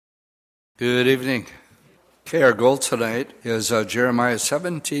Good evening. Okay, our goal tonight is Jeremiah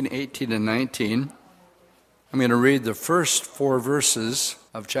 17, 18, and 19. I'm going to read the first 4 verses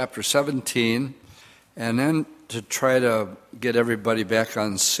of chapter 17, and then to try to get everybody back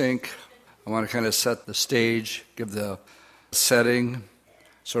on sync, I want to kind of set the stage, give the setting,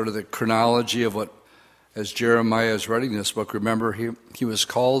 sort of the chronology of what, as Jeremiah is writing this book, remember he was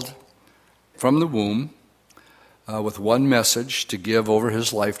called from the womb with one message to give over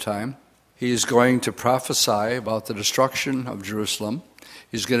his lifetime. He's going to prophesy about the destruction of Jerusalem.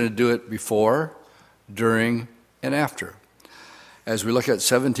 He's going to do it before, during, and after. As we look at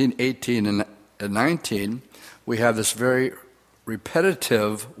 17, 18, and 19, we have this very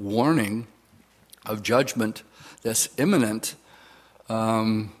repetitive warning of judgment that's imminent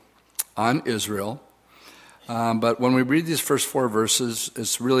on Israel. But when we read these first 4 verses,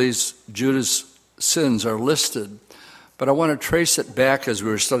 it's really Judah's sins are listed. But I want to trace it back, as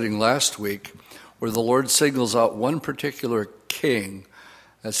we were studying last week, where the Lord signals out one particular king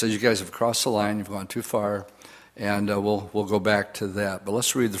that says, you guys have crossed the line, you've gone too far, and we'll go back to that. But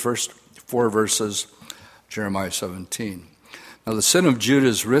let's read the first 4 verses, Jeremiah 17. Now the sin of Judah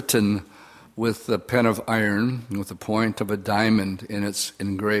is written with the pen of iron, with the point of a diamond, and it's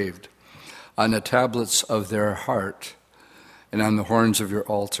engraved on the tablets of their heart and on the horns of your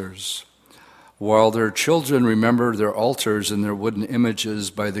altars. While their children remember their altars and their wooden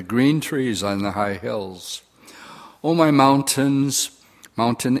images by the green trees on the high hills. O my mountains,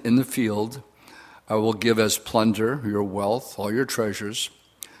 mountain in the field, I will give as plunder your wealth, all your treasures,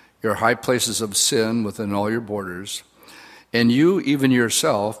 your high places of sin within all your borders. And you, even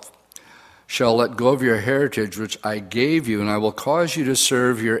yourself, shall let go of your heritage which I gave you, and I will cause you to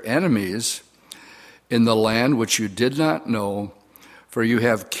serve your enemies in the land which you did not know, for you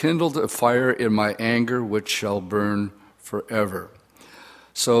have kindled a fire in my anger, which shall burn forever.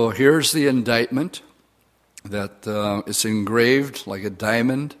 So here's the indictment that is engraved like a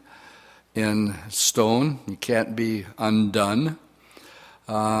diamond in stone. You can't be undone.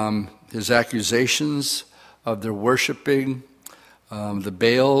 His accusations of their worshiping the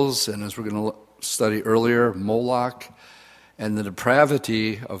Baals, and as we're going to study earlier, Moloch, and the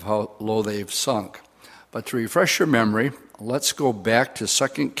depravity of how low they've sunk. But to refresh your memory, let's go back to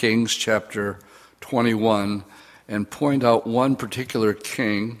 2 Kings chapter 21 and point out one particular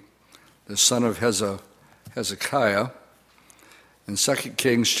king, the son of Hezekiah. In 2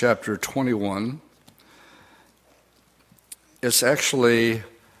 Kings chapter 21, it's actually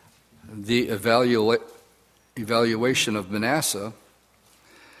the evaluation of Manasseh.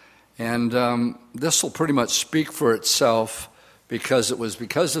 And this will pretty much speak for itself, because it was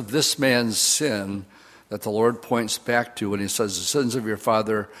because of this man's sin that the Lord points back to when he says, the sins of your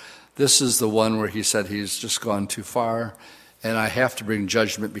father, this is the one where he said he's just gone too far, and I have to bring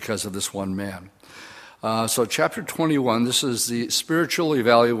judgment because of this one man. So chapter 21, this is the spiritual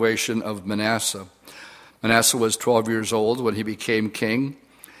evaluation of Manasseh. Manasseh was 12 years old when he became king,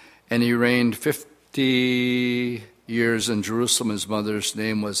 and he reigned 50 years in Jerusalem. His mother's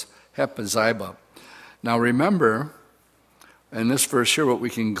name was Hephzibah. Now remember, in this verse here, what we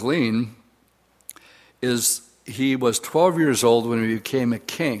can glean is he was 12 years old when he became a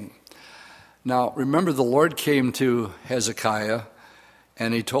king. Now, remember, the Lord came to Hezekiah,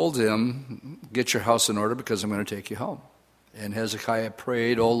 and he told him, get your house in order because I'm going to take you home. And Hezekiah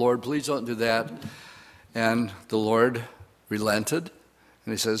prayed, oh, Lord, please don't do that. And the Lord relented,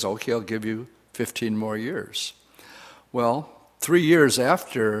 and he says, okay, I'll give you 15 more years. Well, 3 years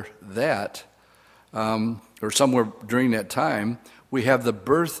after that, or somewhere during that time, we have the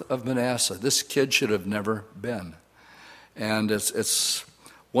birth of Manasseh. This kid should have never been. And it's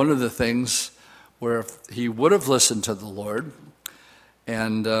one of the things where if he would have listened to the Lord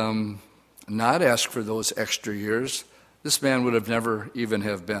and not asked for those extra years, this man would have never even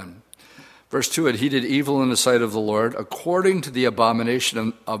have been. Verse 2, and he did evil in the sight of the Lord, according to the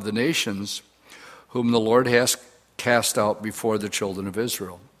abomination of the nations, whom the Lord has cast out before the children of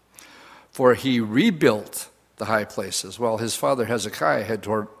Israel. For he rebuilt the high places, while his father Hezekiah had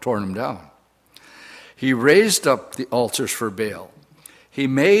torn them down. He raised up the altars for Baal. He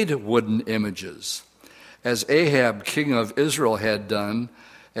made wooden images, as Ahab, king of Israel, had done,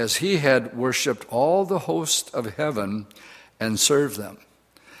 as he had worshipped all the host of heaven and served them.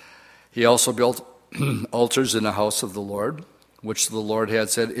 He also built altars in the house of the Lord, which the Lord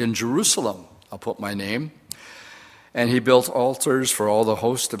had said, in Jerusalem I'll put my name. And he built altars for all the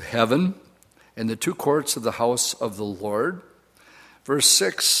host of heaven in the 2 courts of the house of the Lord. Verse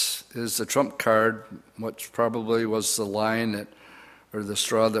 6 is the trump card, which probably was the line that, or the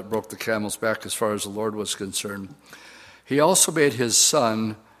straw that broke the camel's back as far as the Lord was concerned. He also made his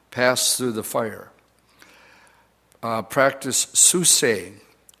son passed through the fire, practiced soothsaying,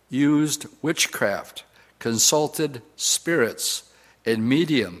 used witchcraft, consulted spirits and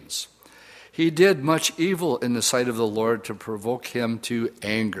mediums. He did much evil in the sight of the Lord to provoke him to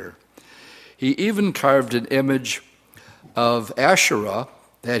anger. He even carved an image of Asherah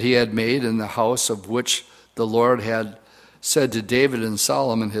that he had made in the house of which the Lord had said to David and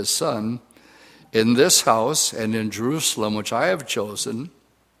Solomon his son, "In this house and in Jerusalem, which I have chosen,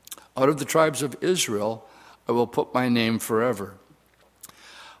 out of the tribes of Israel, I will put my name forever.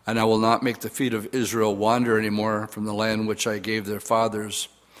 And I will not make the feet of Israel wander anymore from the land which I gave their fathers,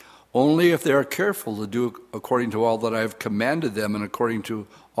 only if they are careful to do according to all that I have commanded them and according to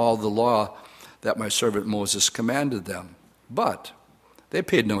all the law that my servant Moses commanded them." But they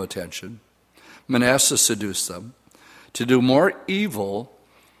paid no attention. Manasseh seduced them to do more evil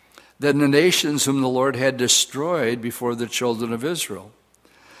than the nations whom the Lord had destroyed before the children of Israel.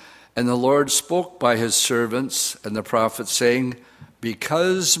 And the Lord spoke by his servants and the prophets, saying,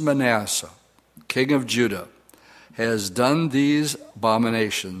 "Because Manasseh, king of Judah, has done these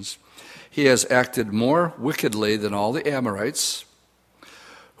abominations, he has acted more wickedly than all the Amorites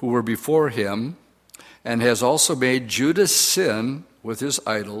who were before him, and has also made Judah sin with his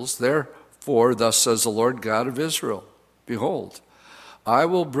idols. Therefore, thus says the Lord God of Israel, behold, I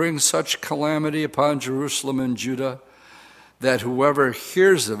will bring such calamity upon Jerusalem and Judah that whoever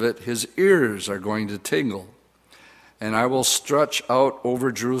hears of it, his ears are going to tingle. And I will stretch out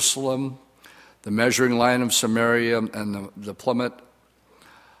over Jerusalem the measuring line of Samaria and the plummet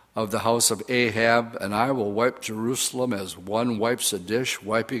of the house of Ahab, and I will wipe Jerusalem as one wipes a dish,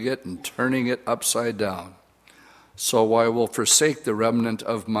 wiping it and turning it upside down. So I will forsake the remnant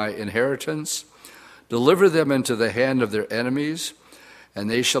of my inheritance, deliver them into the hand of their enemies, and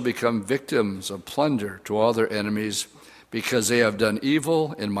they shall become victims of plunder to all their enemies, because they have done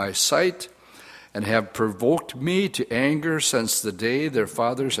evil in my sight and have provoked me to anger since the day their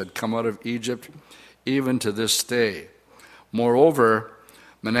fathers had come out of Egypt, even to this day. Moreover,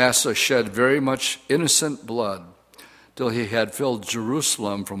 Manasseh shed very much innocent blood, till he had filled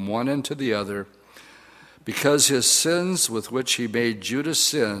Jerusalem from one end to the other, because his sins with which he made Judah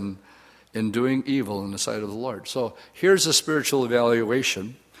sin in doing evil in the sight of the Lord. So here's a spiritual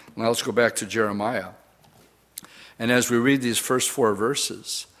evaluation. Now let's go back to Jeremiah. And as we read these first 4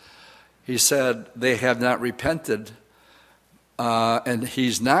 verses, he said they have not repented, and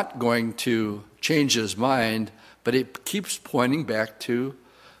he's not going to change his mind, but it keeps pointing back to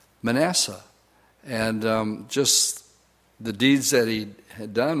Manasseh. And just the deeds that he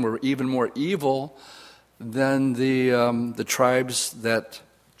had done were even more evil than the tribes that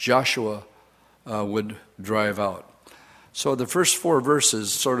Joshua would drive out. So the first 4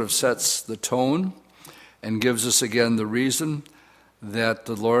 verses sort of sets the tone and gives us again the reason that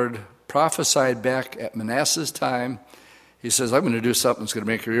the Lord prophesied back at Manasseh's time. He says, I'm going to do something that's going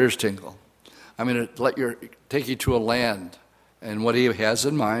to make your ears tingle. I'm going to take you to a land. And what he has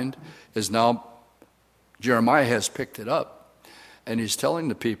in mind is now Jeremiah has picked it up. And he's telling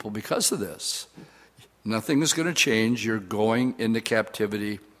the people, because of this, nothing is going to change. You're going into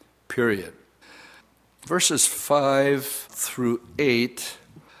captivity, period. Verses 5 through 8,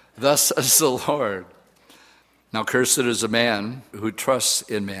 thus says the Lord, now cursed is a man who trusts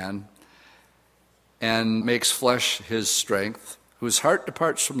in man and makes flesh his strength, whose heart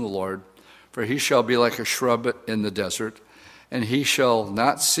departs from the Lord, for he shall be like a shrub in the desert, and he shall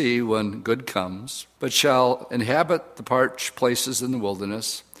not see when good comes, but shall inhabit the parched places in the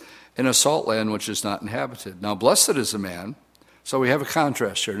wilderness, in a salt land which is not inhabited. Now blessed is a man. So we have a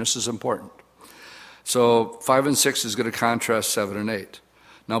contrast here, and this is important. So 5 and 6 is going to contrast 7 and 8.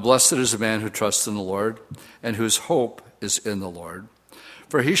 Now blessed is a man who trusts in the Lord, and whose hope is in the Lord.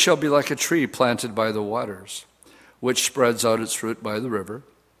 For he shall be like a tree planted by the waters, which spreads out its fruit by the river,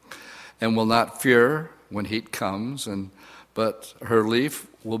 and will not fear when heat comes, but her leaf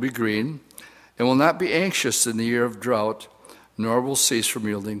will be green, and will not be anxious in the year of drought, nor will cease from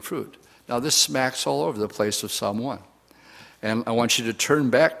yielding fruit. Now this smacks all over the place of Psalm 1. And I want you to turn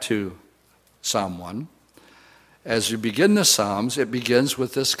back to Psalm 1. As you begin the Psalms, it begins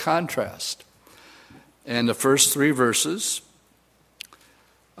with this contrast. And the first 3 verses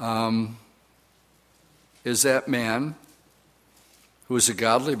is that man who is a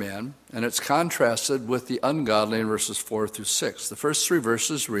godly man, and it's contrasted with the ungodly in verses 4 through 6. The first 3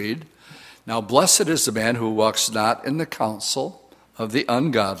 verses read, now blessed is the man who walks not in the counsel of the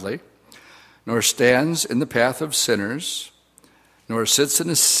ungodly, nor stands in the path of sinners, nor sits in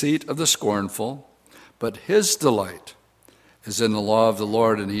the seat of the scornful, but his delight is in the law of the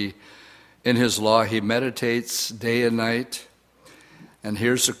Lord, and in his law he meditates day and night. And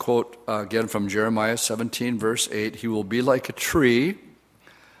here's a quote again from Jeremiah 17, verse 8. He will be like a tree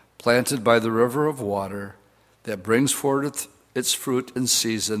planted by the river of water that brings forth its fruit in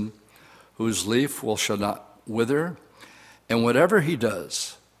season, whose leaf shall not wither, and whatever he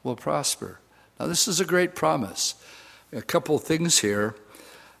does will prosper. Now, this is a great promise. A couple of things here.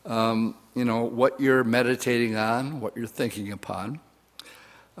 What you're meditating on, what you're thinking upon.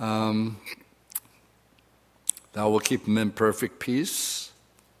 Thou will keep him in perfect peace,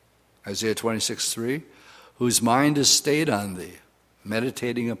 Isaiah 26:3, whose mind is stayed on thee,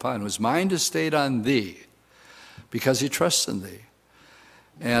 meditating upon, whose mind is stayed on thee, because he trusts in thee.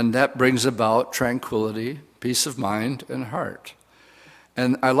 And that brings about tranquility, peace of mind, and heart.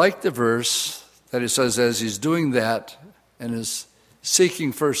 And I like the verse that it says, as he's doing that and is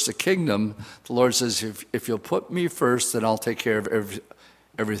seeking first the kingdom, the Lord says, if you'll put me first, then I'll take care of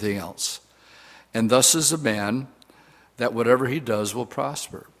everything else. And thus is a man that whatever he does will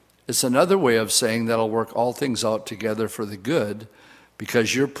prosper. It's another way of saying that I'll work all things out together for the good,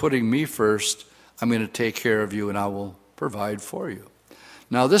 because you're putting me first, I'm going to take care of you and I will provide for you.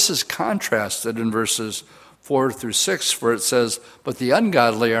 Now this is contrasted in verses 4 through 6, where it says, but the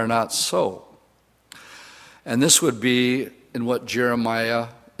ungodly are not so. And this would be in what Jeremiah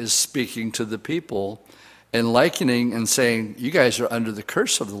is speaking to the people and likening and saying, you guys are under the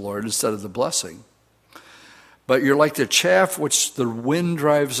curse of the Lord instead of the blessing. But you're like the chaff which the wind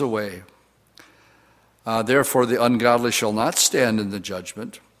drives away. Therefore the ungodly shall not stand in the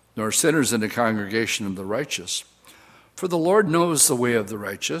judgment, nor sinners in the congregation of the righteous. For the Lord knows the way of the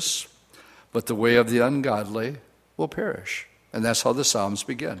righteous, but the way of the ungodly will perish. And that's how the Psalms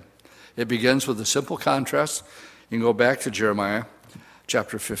begin. It begins with a simple contrast. You can go back to Jeremiah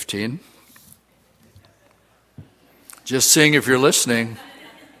chapter 15. Just seeing if you're listening.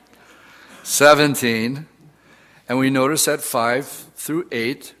 17. And we notice at 5 through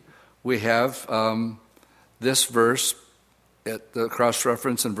 8, we have this verse. At the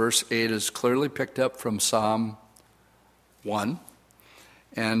cross-reference in verse 8 is clearly picked up from Psalm 1.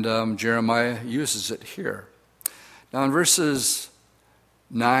 And Jeremiah uses it here. Now in verses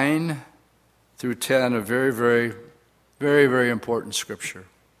 9 through 10, a very, very, very, very important scripture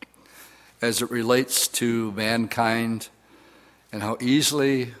as it relates to mankind and how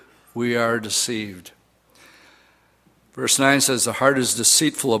easily we are deceived. Verse 9 says, the heart is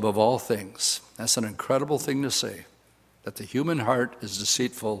deceitful above all things. That's an incredible thing to say, that the human heart is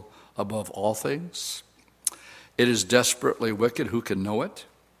deceitful above all things. It is desperately wicked. Who can know it?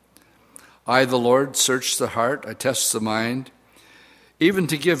 I, the Lord, search the heart. I test the mind, even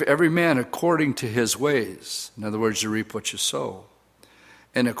to give every man according to his ways. In other words, you reap what you sow,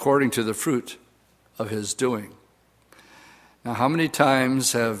 and according to the fruit of his doing. Now, how many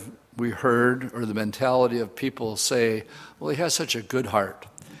times have we heard, or the mentality of people say, well, he has such a good heart,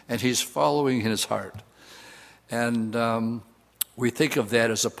 and he's following his heart. And we think of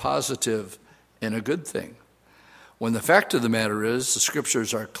that as a positive and a good thing. When the fact of the matter is, the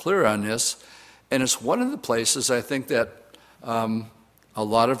scriptures are clear on this, and it's one of the places I think that a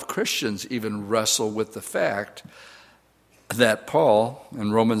lot of Christians even wrestle with the fact that Paul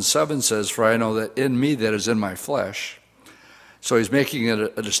in Romans 7 says, for I know that in me, that is in my flesh. So he's making it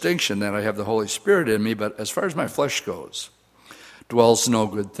a distinction that I have the Holy Spirit in me, but as far as my flesh goes, dwells no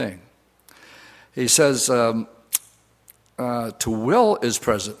good thing. He says, to will is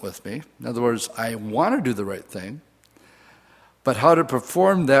present with me. In other words, I want to do the right thing, but how to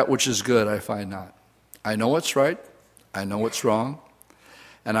perform that which is good, I find not. I know what's right, I know what's wrong,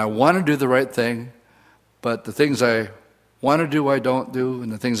 and I want to do the right thing, but the things I want to do, I don't do,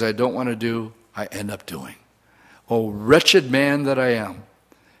 and the things I don't want to do, I end up doing. Oh, wretched man that I am.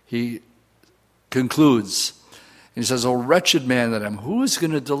 He concludes, and he says, oh, wretched man that I am, who is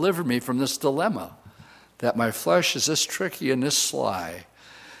going to deliver me from this dilemma? That my flesh is this tricky and this sly,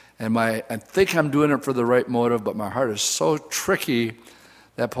 and I think I'm doing it for the right motive, but my heart is so tricky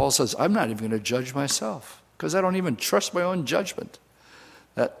that Paul says, I'm not even going to judge myself, because I don't even trust my own judgment.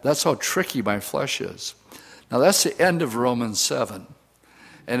 That's how tricky my flesh is. Now that's the end of Romans 7.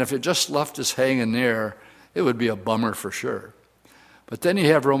 And if it just left us hanging there, it would be a bummer for sure. But then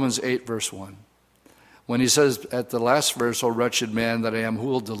you have Romans 8, verse 1. When he says at the last verse, O wretched man that I am, who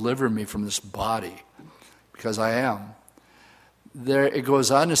will deliver me from this body? Because I am. There it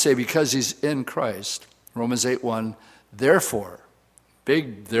goes on to say, because he's in Christ, Romans 8, 1, therefore,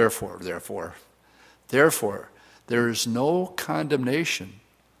 big therefore, there is no condemnation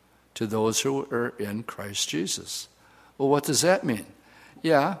to those who are in Christ Jesus. Well, what does that mean?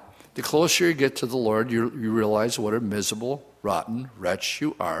 Yeah, the closer you get to the Lord, you realize what a miserable, rotten wretch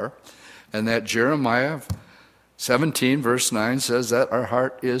you are, and that Jeremiah 17, verse 9 says that our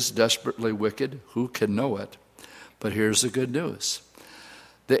heart is desperately wicked. Who can know it? But here's the good news.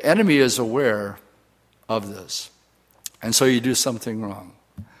 The enemy is aware of this. And so you do something wrong.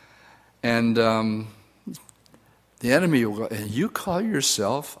 And the enemy will go, and you call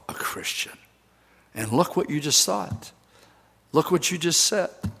yourself a Christian. And look what you just thought. Look what you just said.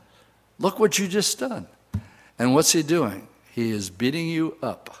 Look what you just done. And what's he doing? He is beating you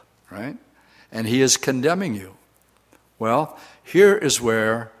up, right? And he is condemning you. Well, here is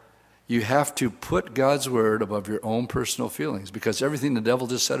where you have to put God's word above your own personal feelings, because everything the devil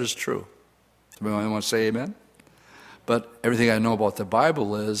just said is true. Somebody want to say amen? But everything I know about the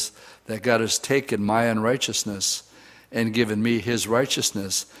Bible is that God has taken my unrighteousness and given me his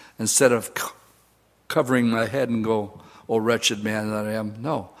righteousness instead of covering my head and go, "Oh, wretched man that I am."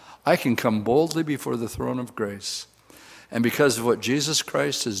 No, I can come boldly before the throne of grace. And because of what Jesus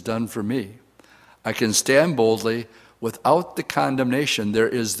Christ has done for me, I can stand boldly without the condemnation. There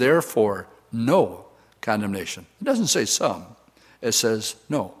is therefore no condemnation. It doesn't say some. It says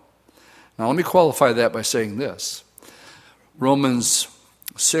no. Now let me qualify that by saying this. Romans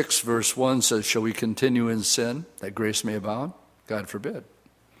 6 verse 1 says, "Shall we continue in sin that grace may abound?" God forbid.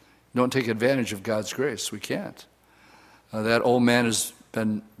 Don't take advantage of God's grace. We can't. That old man has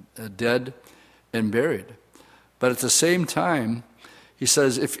been dead and buried. But at the same time, he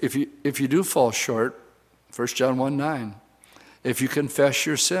says, if you do fall short, 1 John 1:9, if you confess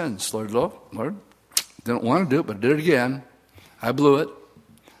your sins, Lord, didn't want to do it, but did it again. I blew it.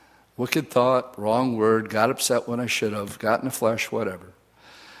 Wicked thought, wrong word, got upset when I should have, got in the flesh, whatever.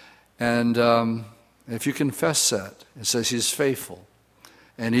 And if you confess that, it says he's faithful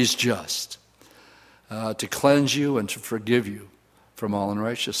and he's just to cleanse you and to forgive you from all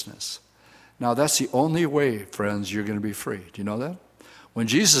unrighteousness. Now that's the only way, friends, you're going to be free. Do you know that? When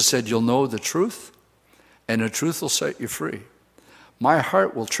Jesus said you'll know the truth, and the truth will set you free. My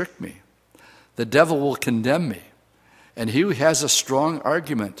heart will trick me. The devil will condemn me. And he has a strong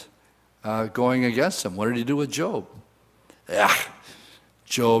argument going against him. What did he do with Job?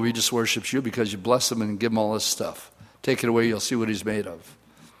 Job, he just worships you because you bless him and give him all this stuff. Take it away, you'll see what he's made of.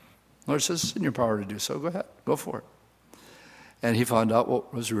 The Lord says, it's in your power to do so. Go ahead, go for it. And he found out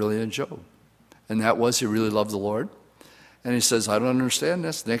what was really in Job. And that was he really loved the Lord. And he says, I don't understand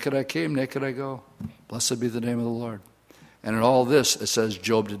this. Naked I came, naked I go. Blessed be the name of the Lord. And in all this, it says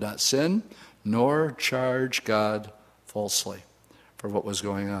Job did not sin, nor charge God falsely for what was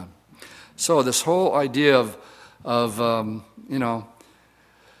going on. So this whole idea of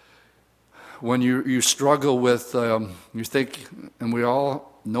when you struggle with, you think, and we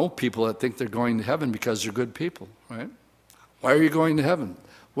all know people that think they're going to heaven because they're good people, right? Why are you going to heaven?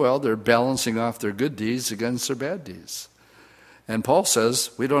 Well, they're balancing off their good deeds against their bad deeds. And Paul says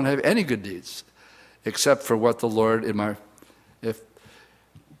we don't have any good deeds except for what the Lord, if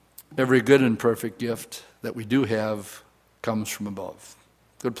every good and perfect gift that we do have comes from above.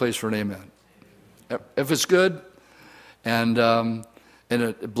 Good place for an amen. If it's good and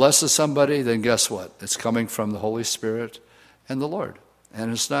it blesses somebody, then guess what? It's coming from the Holy Spirit and the Lord.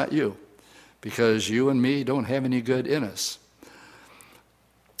 And it's not you, because you and me don't have any good in us.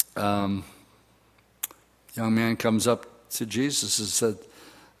 Young man comes up to Jesus and said,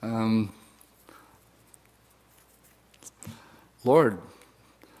 Lord,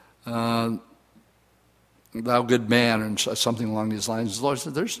 thou good man, and something along these lines. The Lord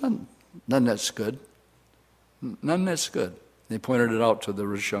said, there's none that's good. None that's good. They pointed it out to the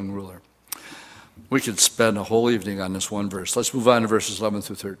rich young ruler. We could spend a whole evening on this one verse. Let's move on to verses 11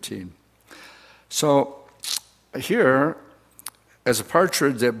 through 13. So here, as a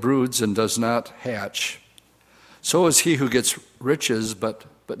partridge that broods and does not hatch, so is he who gets riches, but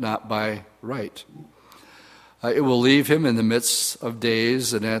not by right. It will leave him in the midst of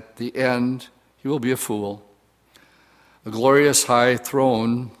days, and at the end he will be a fool. A glorious high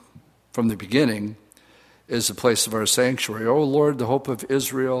throne from the beginning is the place of our sanctuary. O Lord, the hope of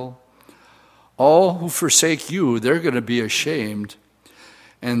Israel, all who forsake you, they're going to be ashamed.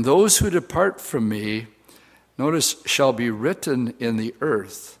 And those who depart from me, notice, shall be written in the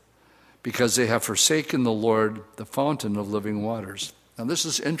earth, because they have forsaken the Lord, the fountain of living waters. Now this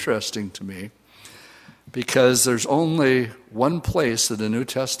is interesting to me, because there's only one place in the New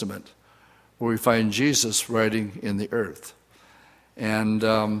Testament where we find Jesus writing in the earth. And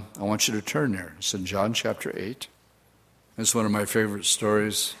I want you to turn there. It's in John chapter 8. It's one of my favorite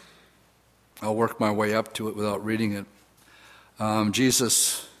stories. I'll work my way up to it without reading it.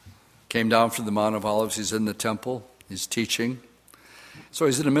 Jesus came down from the Mount of Olives. He's in the temple. He's teaching. So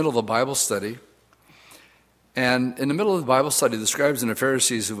he's in the middle of a Bible study. And in the middle of the Bible study, the scribes and the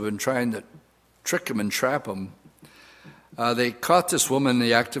Pharisees who have been trying to trick him and trap him They caught this woman in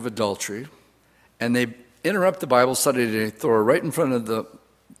the act of adultery, and they interrupt the Bible study. They throw her right in front of the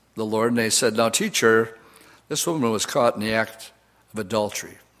Lord, and they said, "Now, teacher, this woman was caught in the act of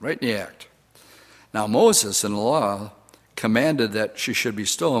adultery," right in the act. Now, Moses in the law commanded that she should be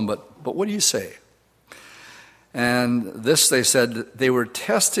stoned, but what do you say? And this, they said, they were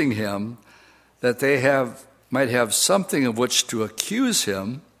testing him, that they might have something of which to accuse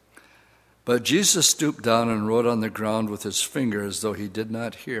him. But Jesus stooped down and wrote on the ground with his finger as though he did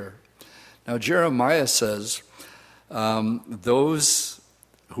not hear. Now, Jeremiah says, those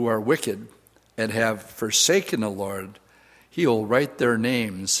who are wicked and have forsaken the Lord, he will write their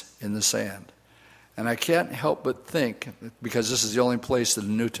names in the sand. And I can't help but think, because this is the only place in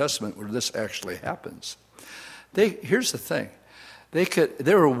the New Testament where this actually happens. Here's the thing.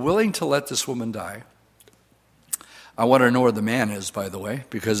 They were willing to let this woman die. I want to know where the man is, by the way,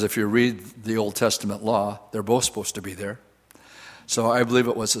 because if you read the Old Testament law, they're both supposed to be there. So I believe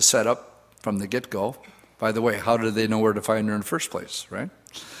it was a setup from the get-go. By the way, how did they know where to find her in the first place, right?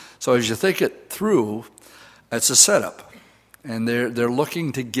 So as you think it through, it's a setup. And they're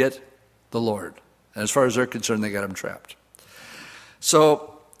looking to get the Lord. And as far as they're concerned, they got him trapped.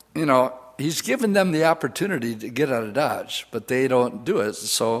 So, he's given them the opportunity to get out of Dodge, but they don't do it.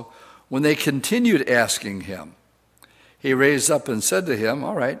 So when they continued asking him, he raised up and said to him,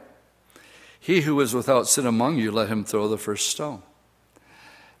 "All right, he who is without sin among you, let him throw the first stone."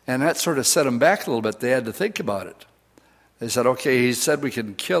 And that sort of set them back a little bit. They had to think about it. They said, okay, he said we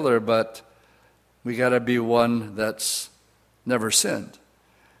can kill her, but we got to be one that's never sinned.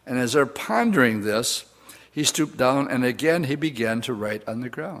 And as they're pondering this, he stooped down, and again he began to write on the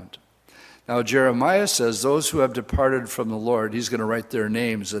ground. Now Jeremiah says those who have departed from the Lord, he's going to write their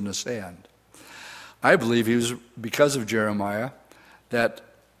names in the sand. I believe he was, because of Jeremiah, that,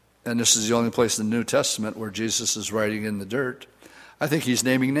 and this is the only place in the New Testament where Jesus is writing in the dirt, I think he's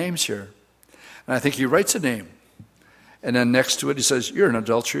naming names here. And I think he writes a name. And then next to it he says, "You're an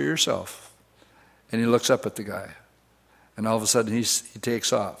adulterer yourself." And he looks up at the guy. And all of a sudden he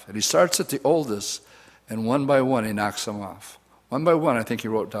takes off. And he starts at the oldest, and one by one he knocks them off. One by one, I think he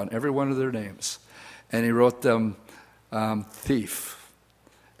wrote down every one of their names. And he wrote them thief.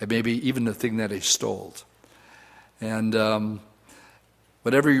 And maybe even the thing that he stole. And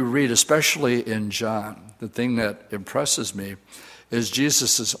whatever you read, especially in John, the thing that impresses me is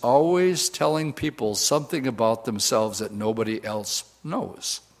Jesus is always telling people something about themselves that nobody else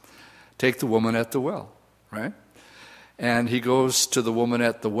knows. Take the woman at the well, right? And he goes to the woman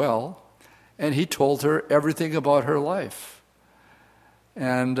at the well, and he told her everything about her life.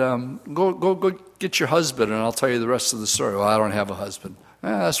 And go get your husband, and I'll tell you the rest of the story. Well, I don't have a husband.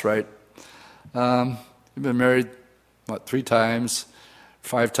 That's right. You've been married, 3 times,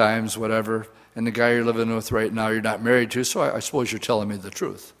 5 times, whatever. And the guy you're living with right now, you're not married to, so I suppose you're telling me the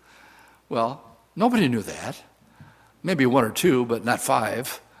truth. Well, nobody knew that. Maybe 1 or 2, but not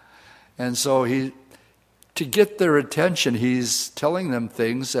 5. And so to get their attention, he's telling them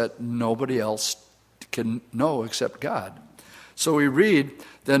things that nobody else can know except God. So we read,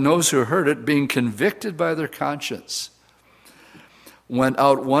 then those who heard it, being convicted by their conscience, went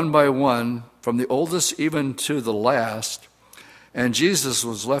out one by one, from the oldest even to the last, and Jesus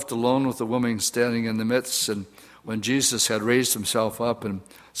was left alone with the woman standing in the midst. And when Jesus had raised himself up and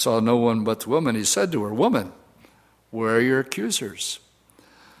saw no one but the woman, he said to her, "Woman, where are your accusers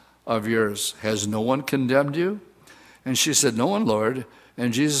of yours? Has no one condemned you?" And she said, "No one, Lord."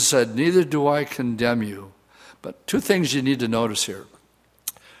 And Jesus said, "Neither do I condemn you." But 2 things you need to notice here.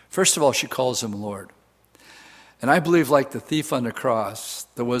 First of all, she calls him Lord. And I believe, like the thief on the cross,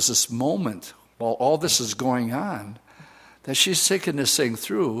 there was this moment while all this is going on that she's taking this thing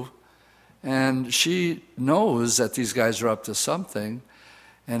through, and she knows that these guys are up to something,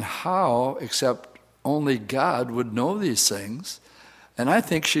 and how, except only God would know these things. And I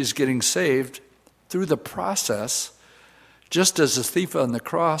think she's getting saved through the process, just as the thief on the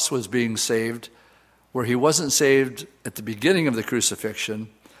cross was being saved, where he wasn't saved at the beginning of the crucifixion.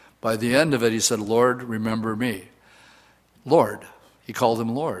 By the end of it, he said, "Lord, remember me." Lord. He called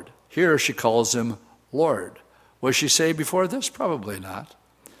him Lord. Here she calls him Lord. Was she saved before this? Probably not.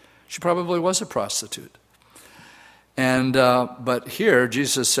 She probably was a prostitute. And but here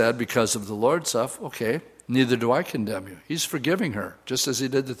Jesus said, because of the Lord stuff, okay, neither do I condemn you. He's forgiving her, just as he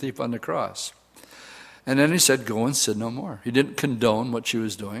did the thief on the cross. And then he said, go and sin no more. He didn't condone what she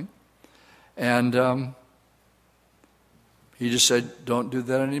was doing. And he just said, don't do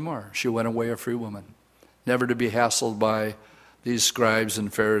that anymore. She went away a free woman, never to be hassled by these scribes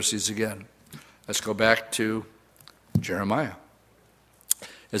and Pharisees again. Let's go back to Jeremiah.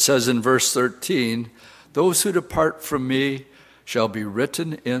 It says in verse 13, Those who depart from me shall be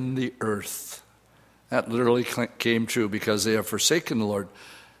written in the earth. That literally came true because they have forsaken the Lord.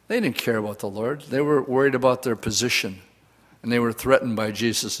 They didn't care about the Lord. They were worried about their position, and they were threatened by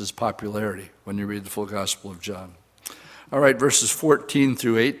Jesus' popularity when you read the full Gospel of John. All right, verses 14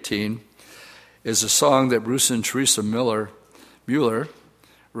 through 18 is a song that Bruce and Teresa Mueller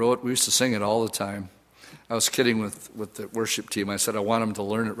wrote. We used to sing it all the time. I was kidding with the worship team. I said I want them to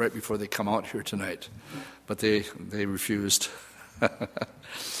learn it right before they come out here tonight, but they refused.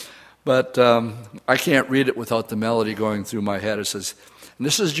 But I can't read it without the melody going through my head. It says, and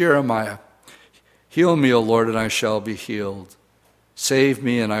this is Jeremiah, heal me, O Lord, and I shall be healed. Save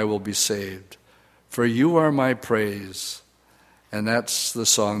me, and I will be saved. For you are my praise. And that's the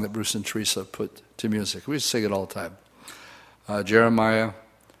song that Bruce and Teresa put to music. We sing it all the time. Jeremiah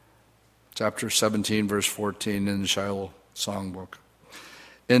chapter 17, verse 14 in the Shiloh Songbook.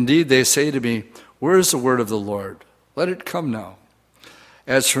 Indeed, they say to me, where is the word of the Lord? Let it come now.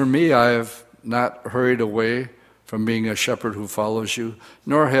 As for me, I have not hurried away from being a shepherd who follows you,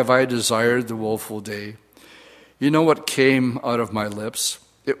 nor have I desired the woeful day. You know what came out of my lips.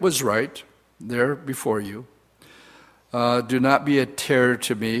 It was right, there before you. Do not be a terror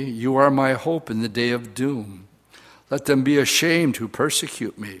to me. You are my hope in the day of doom. Let them be ashamed who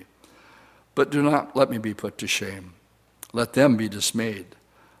persecute me, but do not let me be put to shame. Let them be dismayed,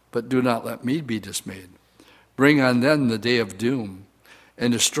 but do not let me be dismayed. Bring on them the day of doom,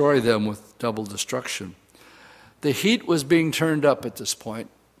 and destroy them with double destruction. The heat was being turned up at this point,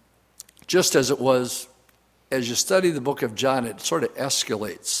 just as it was, as you study the book of John, it sort of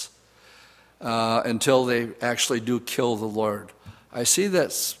escalates until they actually do kill the Lord. I see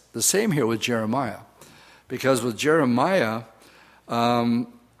that's the same here with Jeremiah, because with Jeremiah,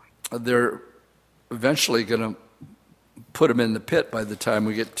 they're eventually going to put him in the pit by the time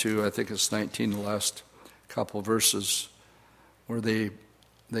we get to, I think it's 19, the last couple of verses, where they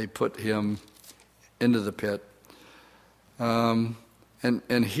put him into the pit. And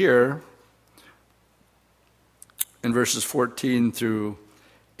here, in verses 14 through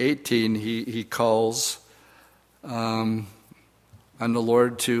 18, he calls on the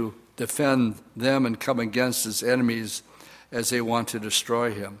Lord to defend them and come against his enemies as they want to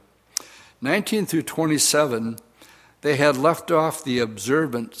destroy him. 19 through 27, they had left off the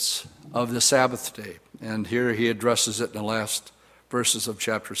observance of the Sabbath day. And here he addresses it in the last verses of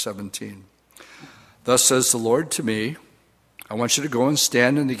chapter 17. Thus says the Lord to me, I want you to go and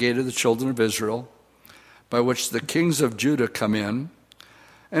stand in the gate of the children of Israel, by which the kings of Judah come in,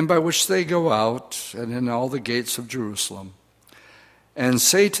 and by which they go out, and in all the gates of Jerusalem. And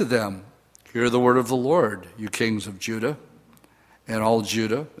say to them, hear the word of the Lord, you kings of Judah, and all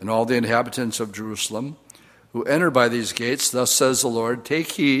the inhabitants of Jerusalem, who enter by these gates. Thus says the Lord,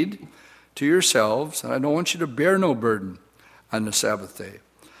 take heed to yourselves, and I don't want you to bear no burden on the Sabbath day,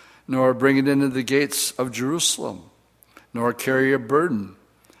 nor bring it into the gates of Jerusalem, nor carry a burden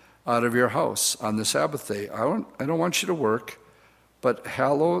out of your house on the Sabbath day. I don't want you to work, but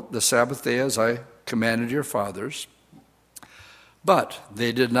hallow the Sabbath day as I commanded your fathers. But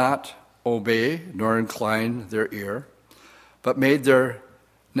they did not obey nor incline their ear, but made their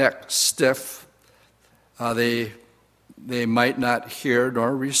neck stiff. They might not hear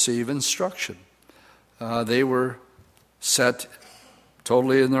nor receive instruction. They were set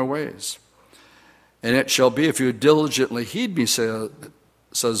totally in their ways. And it shall be, if you diligently heed me, says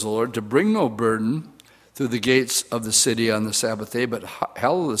the Lord, to bring no burden through the gates of the city on the Sabbath day, but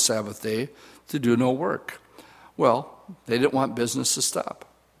hallow the Sabbath day to do no work. Well, they didn't want business to stop.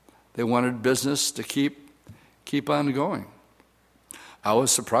 They wanted business to keep on going. I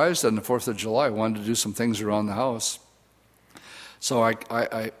was surprised on the 4th of July. I wanted to do some things around the house. So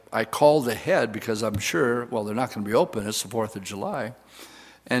I called ahead because I'm sure, well, they're not going to be open. It's the 4th of July.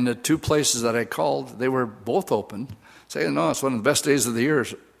 And the two places that I called, they were both open, saying, no, it's one of the best days of the year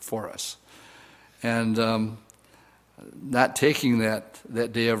for us. And not taking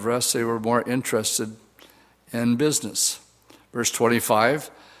that day of rest, they were more interested in business. Verse 25,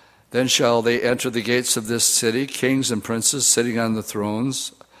 then shall they enter the gates of this city, kings and princes sitting on the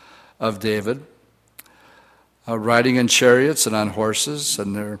thrones of David, riding in chariots and on horses,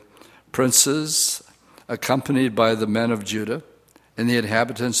 and their princes accompanied by the men of Judah and the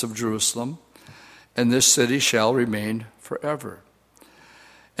inhabitants of Jerusalem, and this city shall remain forever.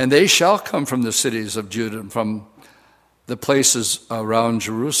 And they shall come from the cities of Judah, and from the places around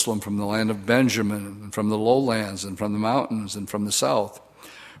Jerusalem, from the land of Benjamin, and from the lowlands, and from the mountains, and from the south,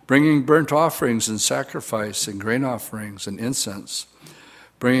 bringing burnt offerings and sacrifice, and grain offerings and incense,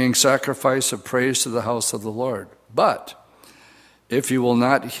 bringing sacrifice of praise to the house of the Lord. But if you will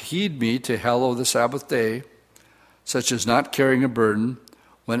not heed me to hallow the Sabbath day, such as not carrying a burden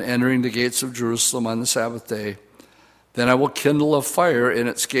when entering the gates of Jerusalem on the Sabbath day, then I will kindle a fire in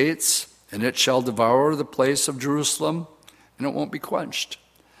its gates, and it shall devour the place of Jerusalem, and it won't be quenched.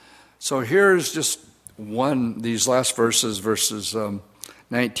 So here's just these last verses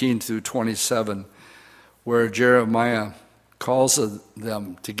 19 through 27, where Jeremiah calls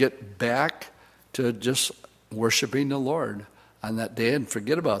them to get back to just worshiping the Lord on that day and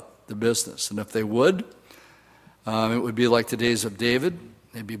forget about the business. And if they would, it would be like the days of David.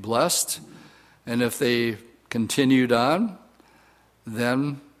 They'd be blessed. And if they continued on,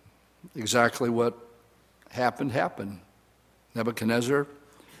 then exactly what happened. Nebuchadnezzar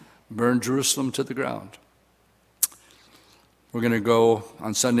burned Jerusalem to the ground. We're going to go,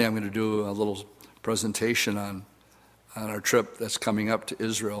 on Sunday I'm going to do a little presentation on our trip that's coming up to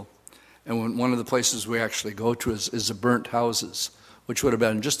Israel. And one of the places we actually go to is the burnt houses, which would have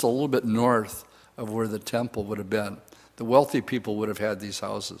been just a little bit north of where the temple would have been. The wealthy people would have had these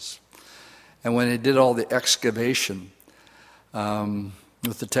houses. And when they did all the excavation,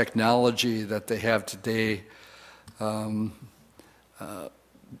 with the technology that they have today,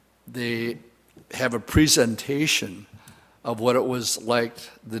 they have a presentation of what it was like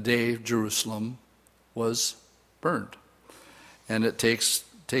the day Jerusalem was burned. And it takes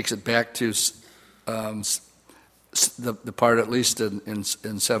it back to the part at least in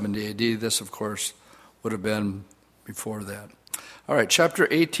 70 AD. This, of course, would have been before that. All right, chapter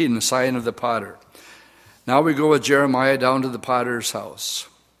 18, the sign of the potter. Now we go with Jeremiah down to the potter's house.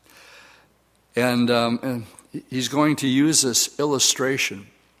 And he's going to use this illustration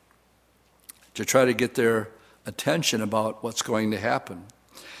to try to get their attention about what's going to happen.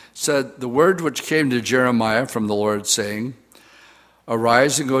 It said, the word which came to Jeremiah from the Lord, saying,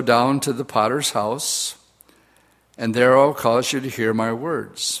 arise and go down to the potter's house, and there I'll cause you to hear my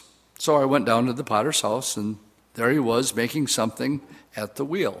words. So I went down to the potter's house, and there he was making something at the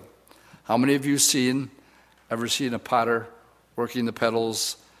wheel. How many of you ever seen a potter working the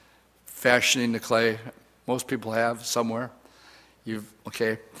petals, fashioning the clay? Most people have somewhere. You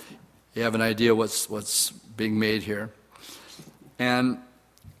have an idea what's being made here. And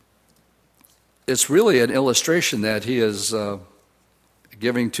it's really an illustration that he is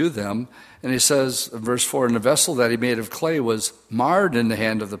giving to them. And he says in verse 4, and the vessel that he made of clay was marred in the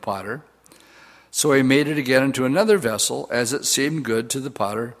hand of the potter. So he made it again into another vessel, as it seemed good to the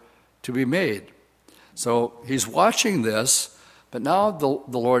potter to be made. So he's watching this, but now the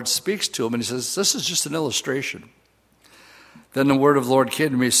Lord speaks to him, and he says, this is just an illustration. Then the word of the Lord came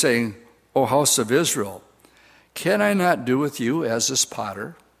to me, saying, O house of Israel, can I not do with you as this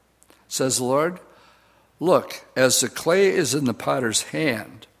potter? Says the Lord, look, as the clay is in the potter's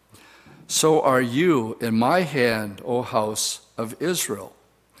hand, so are you in my hand, O house of Israel.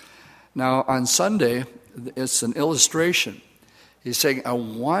 Now, on Sunday, it's an illustration. He's saying, I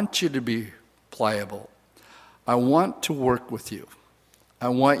want you to be pliable. I want to work with you. I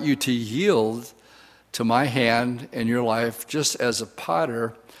want you to yield to my hand in your life, just as a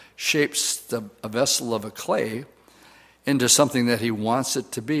potter shapes a vessel of a clay into something that he wants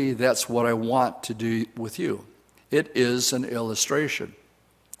it to be. That's what I want to do with you. It is an illustration.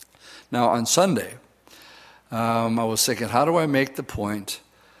 Now, on Sunday, I was thinking, how do I make the point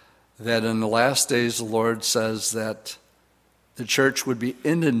that in the last days the Lord says that the church would be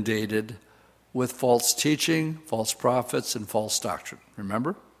inundated with false teaching, false prophets, and false doctrine?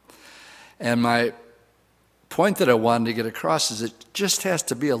 Remember? And my point that I wanted to get across is it just has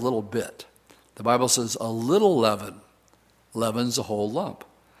to be a little bit. The Bible says a little leaven leavens a whole lump.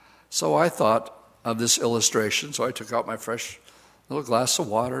 So I thought of this illustration. So I took out my fresh little glass of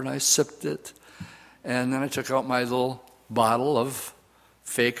water and I sipped it. And then I took out my little bottle of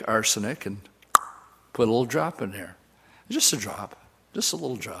fake arsenic and put a little drop in there. Just a drop. Just a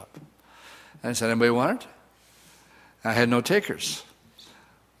little drop. And I said, anybody want it? I had no takers.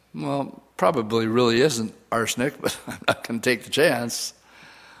 Well, probably really isn't arsenic, but I'm not going to take the chance.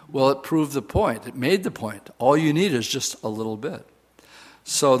 Well, it proved the point. It made the point. All you need is just a little bit.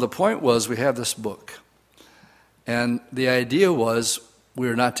 So the point was we have this book. And the idea was we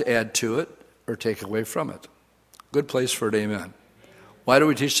are not to add to it or take away from it. Good place for an amen. Why do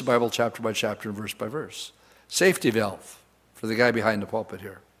we teach the Bible chapter by chapter and verse by verse? Safety valve for the guy behind the pulpit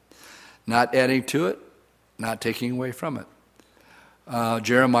here. Not adding to it, not taking away from it.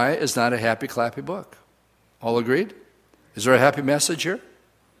 Jeremiah is not a happy, clappy book. All agreed? Is there a happy message here?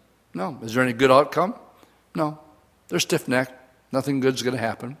 No. Is there any good outcome? No. They're stiff-necked. Nothing good's going to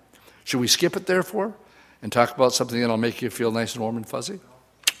happen. Should we skip it, therefore, and talk about something that'll make you feel nice and warm and fuzzy?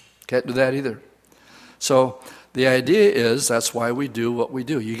 Can't do that either. So The idea is that's why we do what we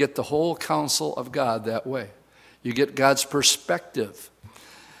do. You get the whole counsel of God that way. You get God's perspective.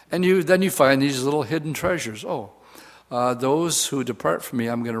 And then you find these little hidden treasures. Those who depart from me,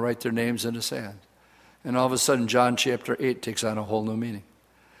 I'm going to write their names in the sand. And all of a sudden, John chapter 8 takes on a whole new meaning.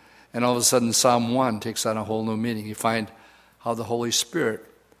 And all of a sudden, Psalm 1 takes on a whole new meaning. You find how the Holy Spirit,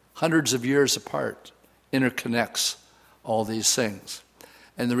 hundreds of years apart, interconnects all these things.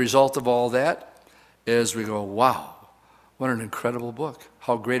 And the result of all that is we go, wow, what an incredible book.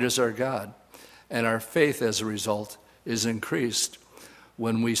 How great is our God. And our faith, as a result, is increased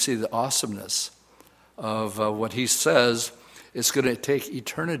when we see the awesomeness of what he says. It's going to take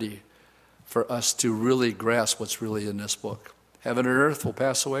eternity for us to really grasp what's really in this book. Heaven and earth will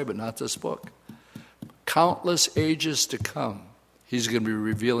pass away, but not this book. Countless ages to come, he's going to be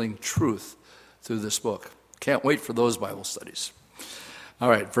revealing truth through this book. Can't wait for those Bible studies. All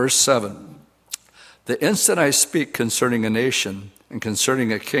right, verse 7. The instant I speak concerning a nation and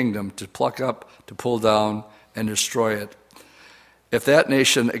concerning a kingdom to pluck up, to pull down, and destroy it, if that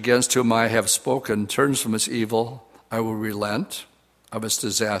nation against whom I have spoken turns from its evil, I will relent of its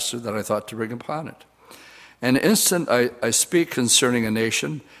disaster that I thought to bring upon it. And the instant I speak concerning a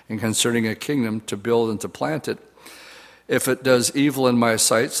nation and concerning a kingdom to build and to plant it, if it does evil in my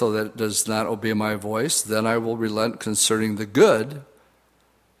sight so that it does not obey my voice, then I will relent concerning the good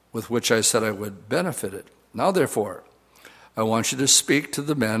with which I said I would benefit it. Now therefore, I want you to speak to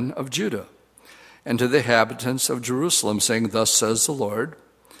the men of Judah and to the inhabitants of Jerusalem, saying, thus says the Lord,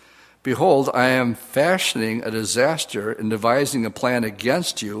 behold, I am fashioning a disaster and devising a plan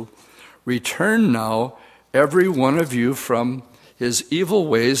against you. Return now, every one of you, from his evil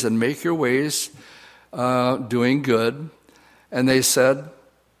ways and make your ways doing good. And they said,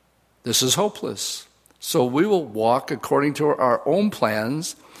 this is hopeless. So we will walk according to our own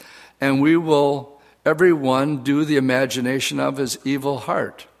plans, and we will, everyone, do the imagination of his evil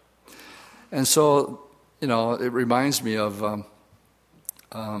heart. And so, it reminds me of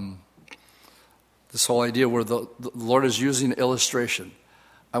this whole idea where the Lord is using illustration.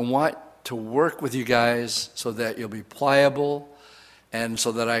 I want to work with you guys so that you'll be pliable and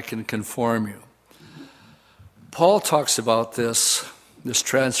so that I can conform you. Paul talks about this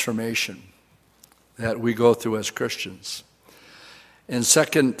transformation that we go through as Christians. In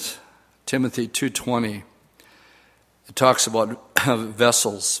 2 Timothy 2:20, it talks about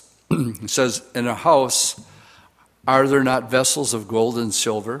vessels. It says, in a house, are there not vessels of gold and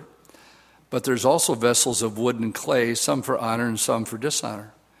silver? But there's also vessels of wood and clay, some for honor and some for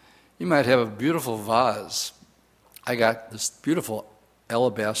dishonor. You might have a beautiful vase. I got this beautiful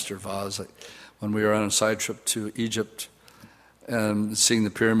alabaster vase when we were on a side trip to Egypt and seeing the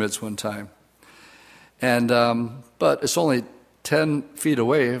pyramids one time. And but it's only 10 feet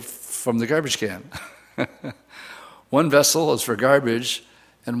away from the garbage can. One vessel is for garbage,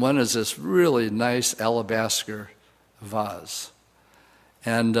 and one is this really nice alabaster vase.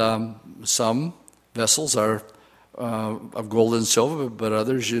 And some vessels are of gold and silver, but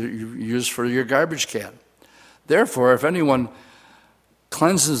others you use for your garbage can. Therefore, if anyone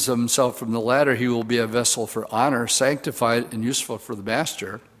cleanses himself from the latter, he will be a vessel for honor, sanctified and useful for the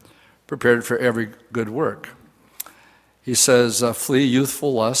master, prepared for every good work. He says, flee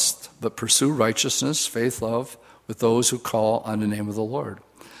youthful lust, but pursue righteousness, faith, love, with those who call on the name of the Lord.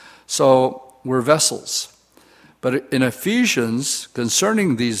 So we're vessels. But in Ephesians,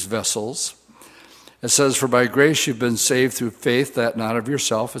 concerning these vessels, it says, for by grace you've been saved through faith, that not of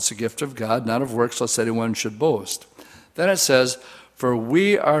yourself, it's a gift of God, not of works, lest anyone should boast. Then it says, for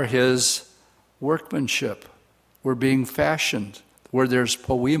we are his workmanship. We're being fashioned, where there's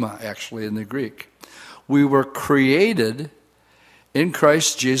poema, actually, in the Greek. We were created in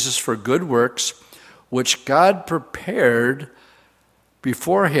Christ Jesus for good works, which God prepared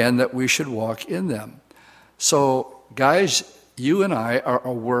beforehand that we should walk in them. So, guys, you and I are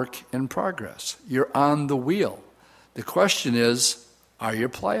a work in progress. You're on the wheel. The question is, are you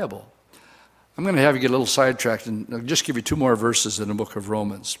pliable? I'm going to have you get a little sidetracked and I'll just give you two more verses in the book of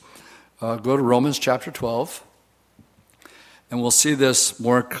Romans. Go to Romans chapter 12, and we'll see this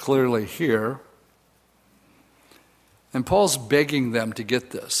more clearly here. And Paul's begging them to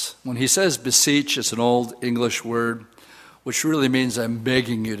get this. When he says beseech, it's an old English word, which really means I'm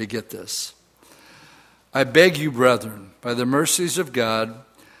begging you to get this. I beg you, brethren, by the mercies of God,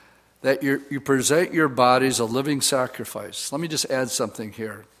 that you present your bodies a living sacrifice. Let me just add something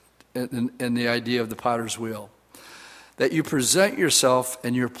here in the idea of the potter's wheel. That you present yourself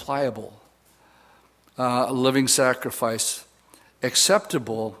and you're pliable, a living sacrifice,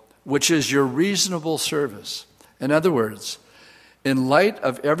 acceptable, which is your reasonable service. In other words, in light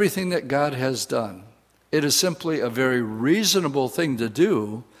of everything that God has done, It is simply a very reasonable thing to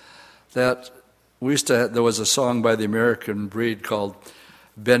do. That there was a song by the American Breed called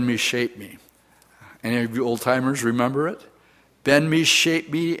Bend Me, Shape Me. Any of you old-timers remember it? Bend me,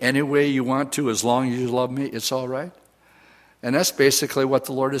 shape me any way you want to, as long as you love me, it's all right. And that's basically what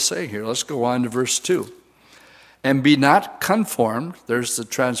the Lord is saying here. Let's go on to verse 2. And be not conformed. There's the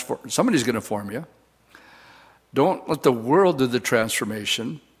transform. Somebody's going to form you. Don't let the world do the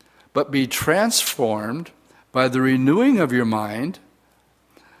transformation, but be transformed by the renewing of your mind,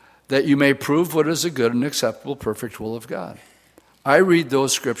 that you may prove what is a good and acceptable, perfect will of God. I read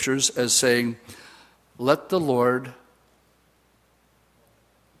those scriptures as saying, let the Lord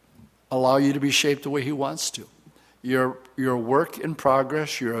allow you to be shaped the way he wants to. You're a work in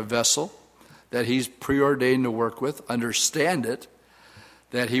progress. You're a vessel that he's preordained to work with. Understand it,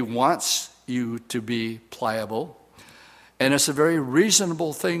 that he wants you to be pliable. And it's a very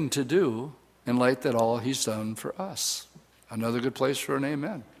reasonable thing to do in light that all he's done for us. Another good place for an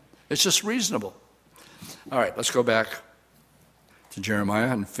amen. It's just reasonable. All right, let's go back to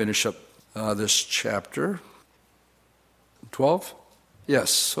Jeremiah and finish up this chapter. 12?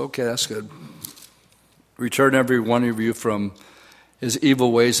 Yes, okay, that's good. Return every one of you from his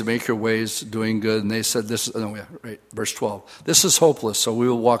evil ways and make your ways doing good. And they said, verse 12. This is hopeless, so we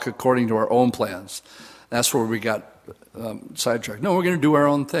will walk according to our own plans. That's where we got sidetracked. No, we're going to do our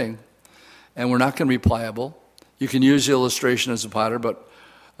own thing. And we're not going to be pliable. You can use the illustration as a potter, but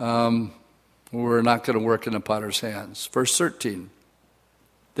we're not going to work in the potter's hands. Verse 13.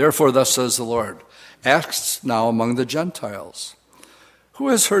 Therefore, thus says the Lord, ask now among the Gentiles, who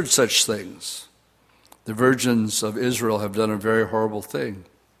has heard such things? The virgins of Israel have done a very horrible thing.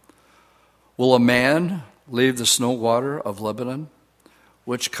 Will a man leave the snow water of Lebanon,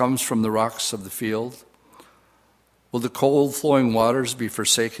 which comes from the rocks of the field? Will the cold flowing waters be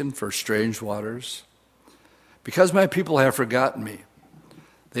forsaken for strange waters? Because my people have forgotten me,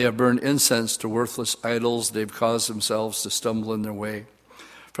 they have burned incense to worthless idols. They've caused themselves to stumble in their way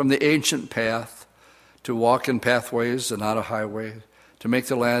from the ancient path, to walk in pathways and not a highway, to make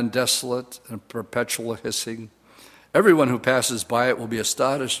the land desolate and perpetual hissing. Everyone who passes by it will be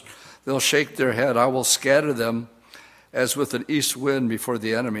astonished. They'll shake their head. I will scatter them as with an east wind before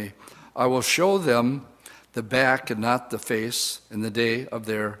the enemy. I will show them the back and not the face in the day of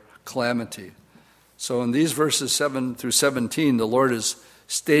their calamity. So in these verses 7 through 17, the Lord is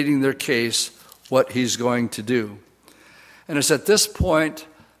stating their case, what he's going to do. And it's at this point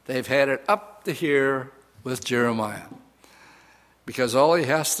they've had it up to here with Jeremiah. Because all he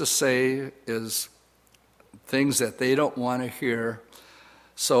has to say is things that they don't want to hear.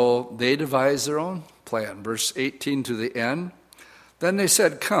 So they devise their own plan. Verse 18 to the end. Then they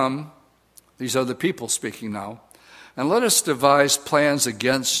said, come, these are the people speaking now, and let us devise plans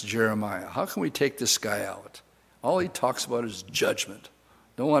against Jeremiah. How can we take this guy out? All he talks about is judgment.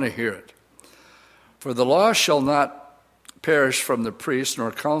 Don't want to hear it. For the law shall not perish from the priest,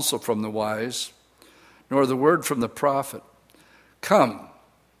 nor counsel from the wise, nor the word from the prophet. Come,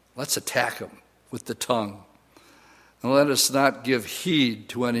 let's attack him with the tongue, and let us not give heed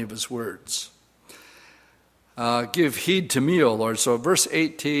to any of his words. Give heed to me, O Lord. So verse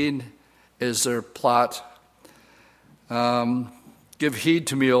 18 is their plot. Give heed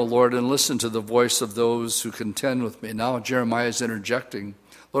to me, O Lord, and listen to the voice of those who contend with me. Now Jeremiah is interjecting.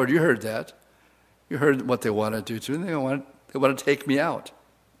 Lord, you heard that. You heard what they want to do to me. They want to take me out.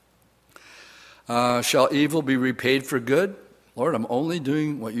 Shall evil be repaid for good? Lord, I'm only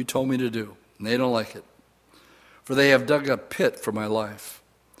doing what you told me to do, and they don't like it. For they have dug a pit for my life.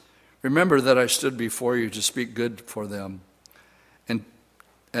 Remember that I stood before you to speak good for them, and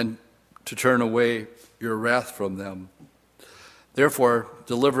to turn away your wrath from them. Therefore,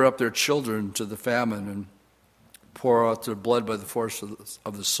 deliver up their children to the famine, and pour out their blood by the force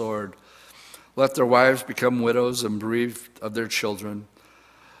of the sword. Let their wives become widows and bereaved of their children.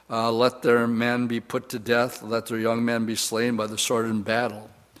 Let their men be put to death. Let their young men be slain by the sword in battle.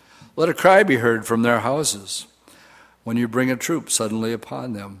 Let a cry be heard from their houses when you bring a troop suddenly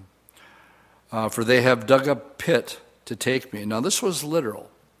upon them. For they have dug a pit to take me. Now this was literal,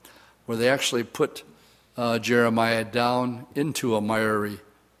 where they actually put Jeremiah down into a miry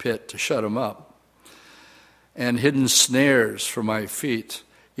pit to shut him up, and hidden snares for my feet.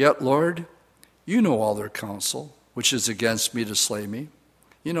 Yet, Lord, you know all their counsel, which is against me to slay me.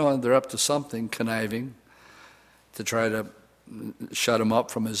 You know, they're up to something, conniving, to try to shut him up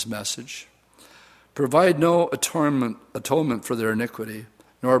from his message. Provide no atonement for their iniquity,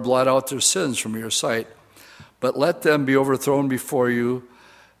 nor blot out their sins from your sight, but let them be overthrown before you.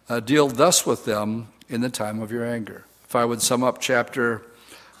 Deal thus with them in the time of your anger. If I would sum up chapter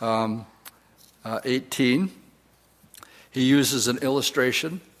 18, he uses an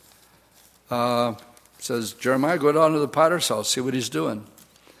illustration. Says, Jeremiah, go down to the potter's house, see what he's doing.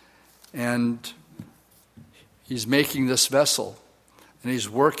 And he's making this vessel, and he's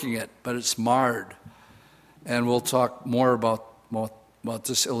working it, but it's marred. And we'll talk more about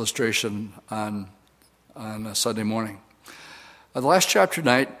this illustration on a Sunday morning. The last chapter,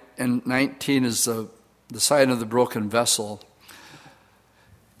 19, is the sign of the broken vessel.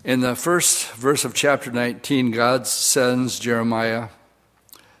 In the first verse of chapter 19, God sends Jeremiah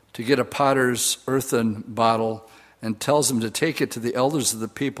to get a potter's earthen bottle and tells him to take it to the elders of the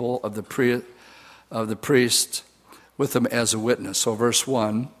people of the priest with him as a witness. So verse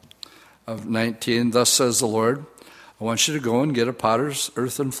 1 of 19, thus says the Lord, I want you to go and get a potter's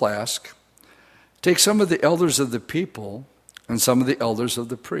earthen flask. Take some of the elders of the people and some of the elders of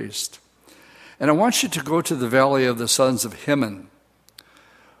the priest. And I want you to go to the valley of the sons of Hinnom,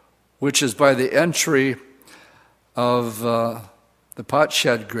 which is by the entry of the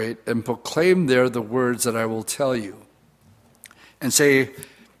potsherd grate, and proclaim there the words that I will tell you. And say,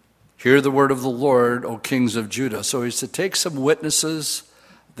 hear the word of the Lord, O kings of Judah. So he's to take some witnesses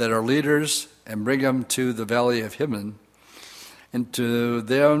that are leaders and bring them to the valley of Hinnom. And to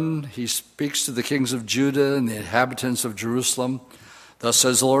them he speaks to the kings of Judah and the inhabitants of Jerusalem. Thus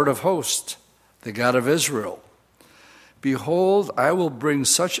says the Lord of hosts, the God of Israel, behold, I will bring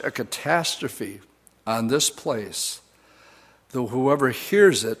such a catastrophe on this place, though whoever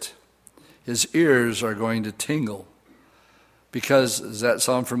hears it, his ears are going to tingle. Because, does that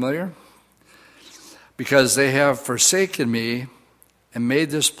sound familiar? Because they have forsaken me and made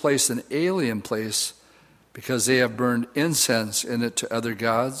this place an alien place, because they have burned incense in it to other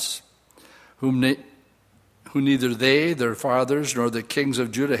gods, who neither they, their fathers, nor the kings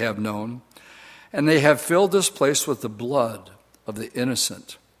of Judah have known. And they have filled this place with the blood of the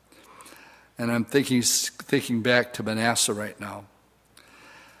innocent. And I'm thinking back to Manasseh right now.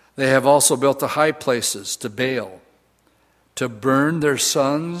 They have also built the high places to Baal, to burn their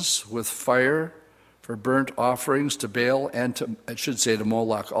sons with fire for burnt offerings to Baal, and to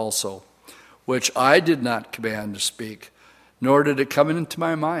Moloch also, which I did not command to speak, nor did it come into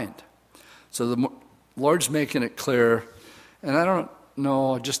my mind. So the Lord's making it clear, and I don't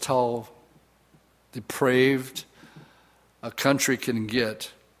know just how depraved a country can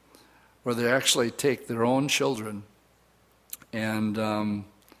get, where they actually take their own children and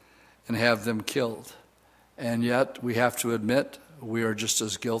have them killed. And yet we have to admit we are just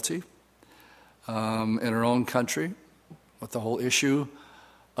as guilty in our own country with the whole issue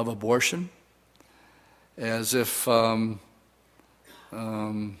of abortion, as if the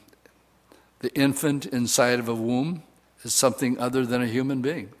infant inside of a womb is something other than a human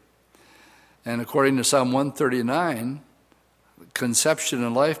being. And according to Psalm 139, conception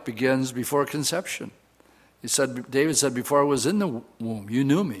and life begins before conception. David said, before I was in the womb, you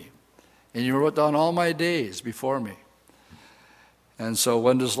knew me, and you wrote down all my days before me. And so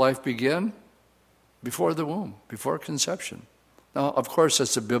when does life begin? Before the womb, before conception. Now, of course,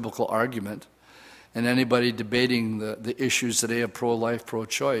 that's a biblical argument, and anybody debating the issues today of pro-life,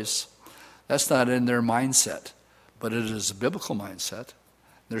 pro-choice, that's not in their mindset, but it is a biblical mindset.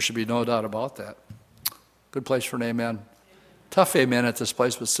 There should be no doubt about that. Good place for an amen. Tough amen at this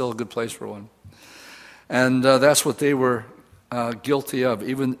place, but still a good place for one. And that's what they were guilty of,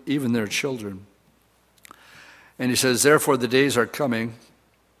 even their children. And he says, therefore the days are coming.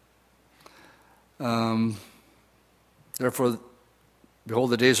 Therefore,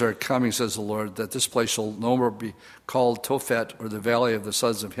 behold, the days are coming, says the Lord, that this place shall no more be called Tophet, or the valley of the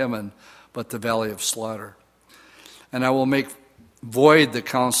sons of Hinnom, but the valley of slaughter. And I will make void the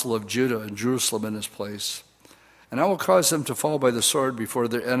counsel of Judah and Jerusalem in this place. And I will cause them to fall by the sword before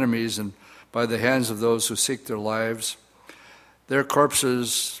their enemies and by the hands of those who seek their lives. Their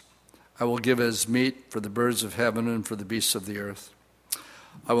corpses I will give as meat for the birds of heaven and for the beasts of the earth.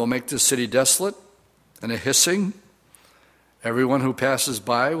 I will make this city desolate and a hissing. Everyone who passes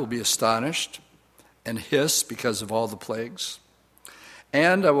by will be astonished and hiss because of all the plagues.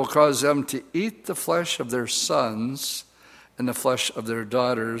 And I will cause them to eat the flesh of their sons and the flesh of their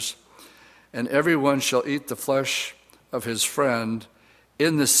daughters, and everyone shall eat the flesh of his friend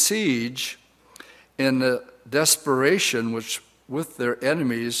in the siege, in the desperation which with their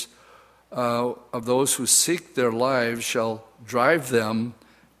enemies of those who seek their lives shall drive them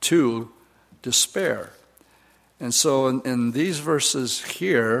to despair. And so in these verses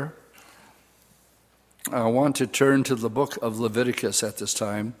here, I want to turn to the book of Leviticus at this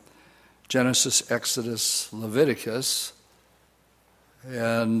time. Genesis, Exodus, Leviticus.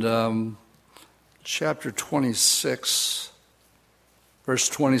 And chapter 26. verse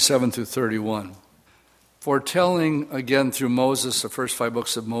 27 through 31. Foretelling again through Moses, the first 5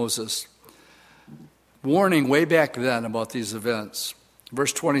 books of Moses, warning way back then about these events.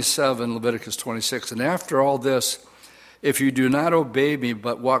 Verse 27, Leviticus 26, and after all this, if you do not obey me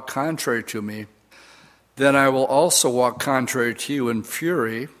but walk contrary to me, then I will also walk contrary to you in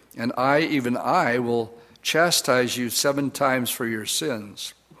fury, and I, even I, will chastise you 7 times for your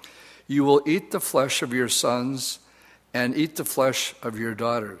sins. You will eat the flesh of your sons and eat the flesh of your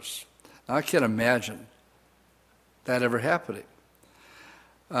daughters. Now, I can't imagine that ever happening.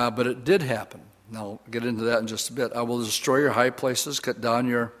 But it did happen. Now, I'll get into that in just a bit. I will destroy your high places, cut down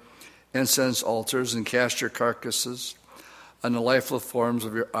your incense altars, and cast your carcasses on the lifeless forms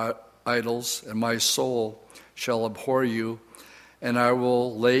of your idols, and my soul shall abhor you, and I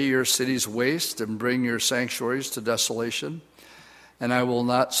will lay your cities waste and bring your sanctuaries to desolation, and I will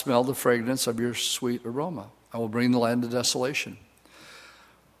not smell the fragrance of your sweet aroma. I will bring the land to desolation.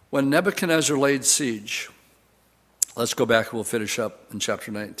 When Nebuchadnezzar laid siege, let's go back and we'll finish up in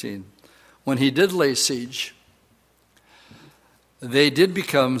chapter 19. When he did lay siege, they did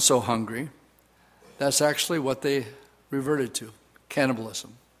become so hungry. That's actually what they reverted to,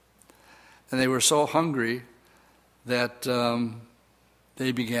 cannibalism. And they were so hungry that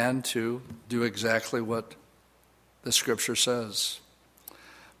they began to do exactly what the Scripture says.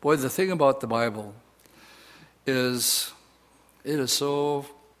 Boy, the thing about the Bible is it is so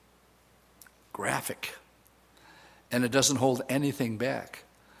graphic, and it doesn't hold anything back.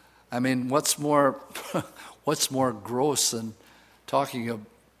 I mean, what's more gross than talking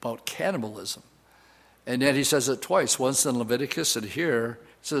about cannibalism? And yet he says it twice, once in Leviticus and here.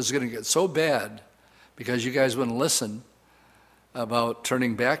 He says it's going to get so bad because you guys wouldn't listen about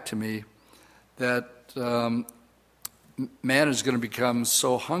turning back to me that man is going to become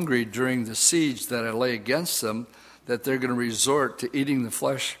so hungry during the siege that I lay against them that they're going to resort to eating the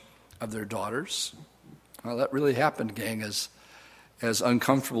flesh of their daughters. Well, that really happened, gang, as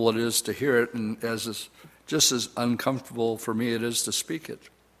uncomfortable it is to hear it, and just as uncomfortable for me it is to speak it.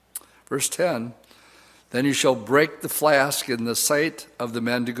 Verse 10, then you shall break the flask in the sight of the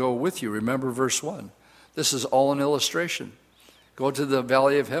men to go with you. Remember verse 1. This is all an illustration. Go to the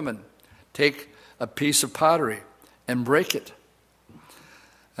valley of Hinnom, take a piece of pottery and break it.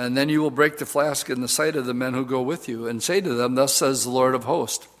 And then you will break the flask in the sight of the men who go with you, and say to them, thus says the Lord of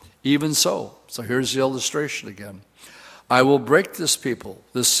hosts, even so. So here's the illustration again. I will break this people,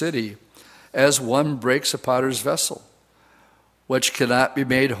 this city, as one breaks a potter's vessel, which cannot be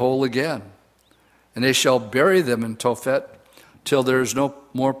made whole again. And they shall bury them in Tophet till there is no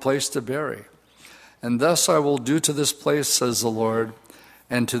more place to bury. And thus I will do to this place, says the Lord,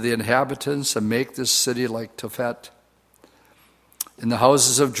 and to the inhabitants, and make this city like Tophet. And the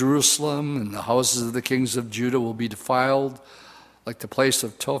houses of Jerusalem and the houses of the kings of Judah will be defiled like the place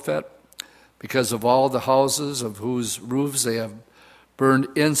of Tophet, because of all the houses of whose roofs they have burned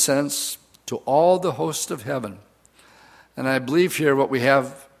incense to all the host of heaven. And I believe here what we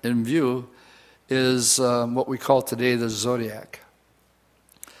have in view is what we call today the zodiac.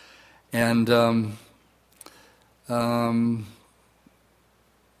 And the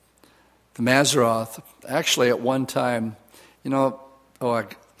Mazzaroth, actually at one time,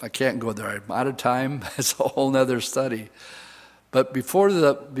 I can't go there. I'm out of time. It's a whole other study. But before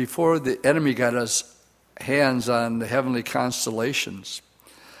the enemy got us hands on the heavenly constellations,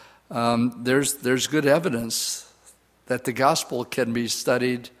 there's good evidence that the gospel can be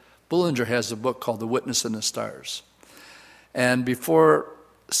studied. Bullinger has a book called The Witness in the Stars. And before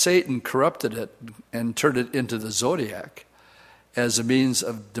Satan corrupted it and turned it into the zodiac as a means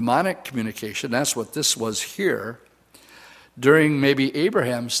of demonic communication, that's what this was here, during maybe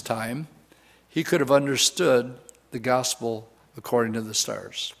Abraham's time, he could have understood the gospel according to the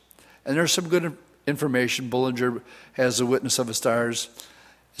stars. And there's some good information. Bullinger has a witness of the stars.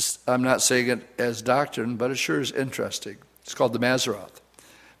 I'm not saying it as doctrine, but it sure is interesting. It's called the Mazzaroth,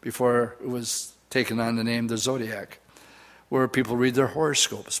 before it was taken on the name the zodiac, where people read their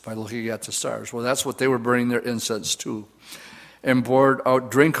horoscopes by looking at the stars. Well, that's what they were burning their incense to, and poured out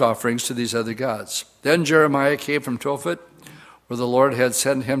drink offerings to these other gods. Then Jeremiah came from Tophet, where the Lord had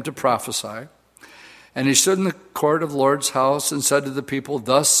sent him to prophesy. And he stood in the court of the Lord's house and said to the people,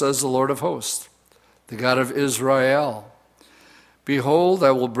 thus says the Lord of hosts, the God of Israel, behold,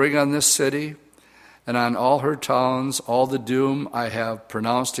 I will bring on this city and on all her towns all the doom I have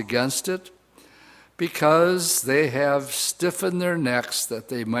pronounced against it, because they have stiffened their necks that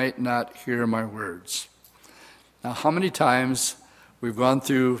they might not hear my words. Now, how many times we've gone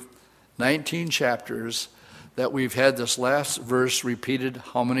through 19 chapters that we've had this last verse repeated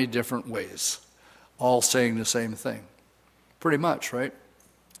how many different ways, all saying the same thing? pretty much, right?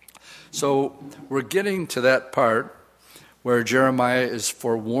 So we're getting to that part where Jeremiah is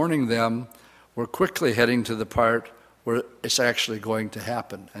forewarning them. We're quickly heading to the part where it's actually going to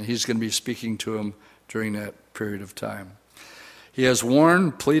happen, and he's going to be speaking to them during that period of time. He has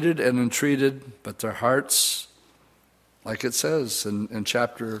warned, pleaded, and entreated, but their hearts, like it says in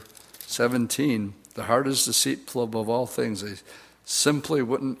chapter 17, the heart is deceitful above all things. They simply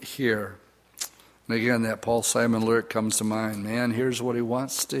wouldn't hear. And again, that Paul Simon lyric comes to mind. Man hears what he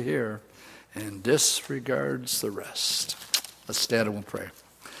wants to hear and disregards the rest. Let's stand and we'll pray.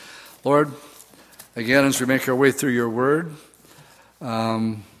 Lord, again, as we make our way through your word,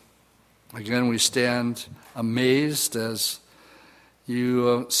 again, we stand amazed as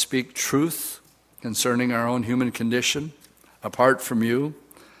you speak truth concerning our own human condition. Apart from you,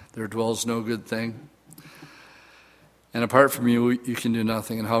 there dwells no good thing. And apart from you, you can do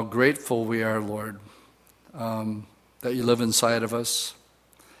nothing. And how grateful we are, Lord, that you live inside of us.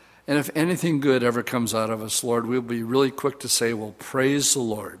 And if anything good ever comes out of us, Lord, we'll be really quick to say, well, praise the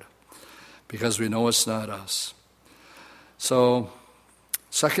Lord, because we know it's not us. So,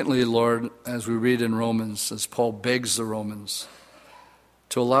 secondly, Lord, as we read in Romans, as Paul begs the Romans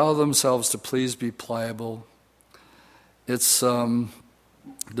to allow themselves to please be pliable, it's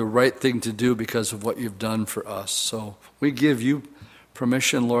the right thing to do because of what you've done for us. So we give you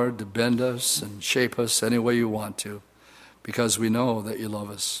permission, Lord, to bend us and shape us any way you want to, because we know that you love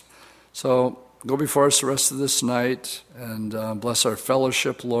us. So go before us the rest of this night and bless our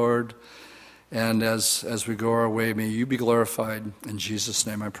fellowship, Lord. And as we go our way, may you be glorified. In Jesus'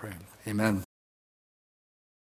 name I pray. Amen.